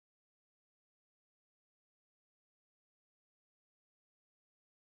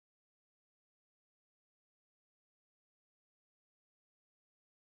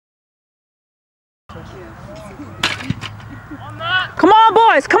Come on,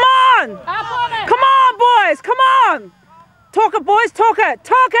 boys, come on! Come on, boys, come on! Talk it, boys, talk it,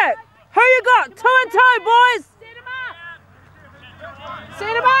 talk it! Who you got? 2 and 2, boys!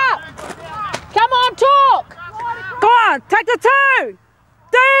 Set him up! Come on, talk! Go on, take the 2!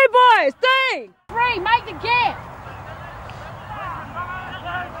 D, boys, D! 3, make the gap!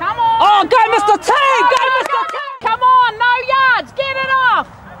 Come on! Oh, go Mr. T! Go Mr. T! Come on, no yards, get it off!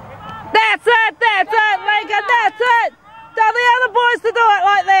 That's it, Lincoln, that's it! Tell the other boys to do it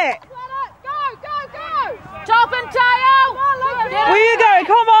like that! Go, go, go! Top and tail! Where you going?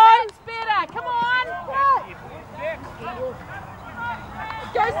 Come on! Better, come on!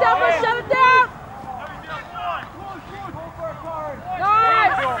 Go Southland, shut it down!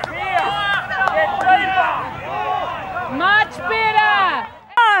 Nice! Much better!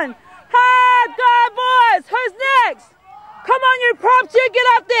 Hard go, boys! Who's next? Come on, you props, you get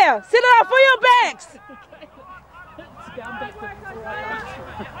up there! Set it up for your backs!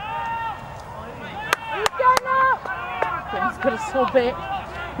 He's going up! Ben's got a sore back.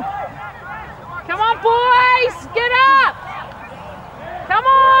 Come on, boys! Get up! Come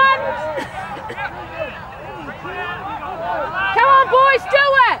on! Come on, boys, do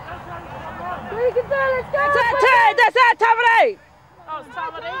it! We can do it, let's go! That's it, Tamari! Oh, it's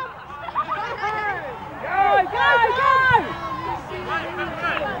Tamari. Go, go, go!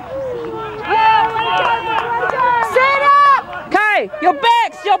 Set up! Okay, your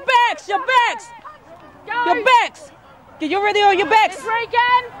backs, your backs, your backs! Go. Your backs! Get you ready on your backs! It's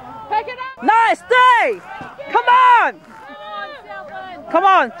Regan! Pick it up! Nice, stay! Come on! Come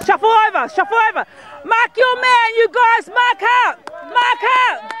on, shuffle over, shuffle over! Mark your man, you guys, mark out! Mark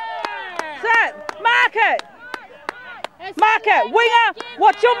out! Set, mark it! Mark it, winger,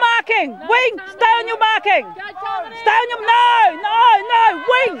 what's your marking? Wing, stay on your marking! Stay on your, no,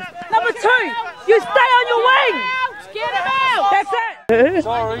 wing! Number 2, you stay on your wing! Get him out! That's it!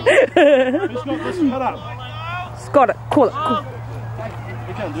 Sorry. Who's got this cut up? Got it, call it. Cool.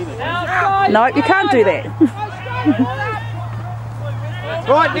 You can't do that. No, you can't do that.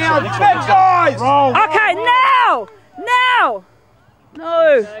 Right now, big guys! Roll. Okay, now! Now!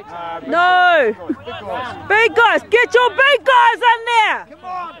 No! No! Big guys, get your big guys in there! Come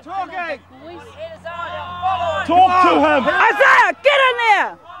on, talking! Talk to him! Isaiah, get in there!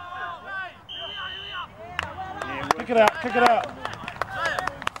 Kick it out, kick it out.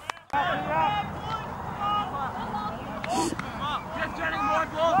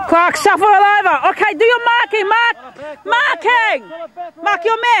 Clark, shuffle it over. Okay, do your marking, marking! Mark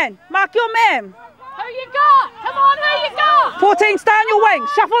your man, mark your man. Who you got? Come on, who you got? 14, stay on your wing,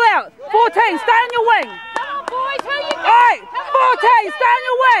 shuffle out. 14, stay on your wing. Come on, boys, who you got? Alright, 14, stay on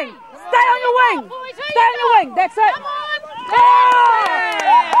your wing. Stay on your wing. Stay on your wing, that's it. Come on. Oh!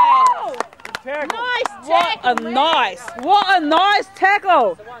 Nice tackle. What a nice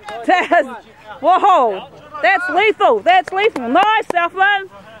tackle. Whoa, that's lethal, Nice, Southland.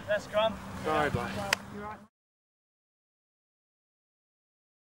 That's gone. Sorry, bye.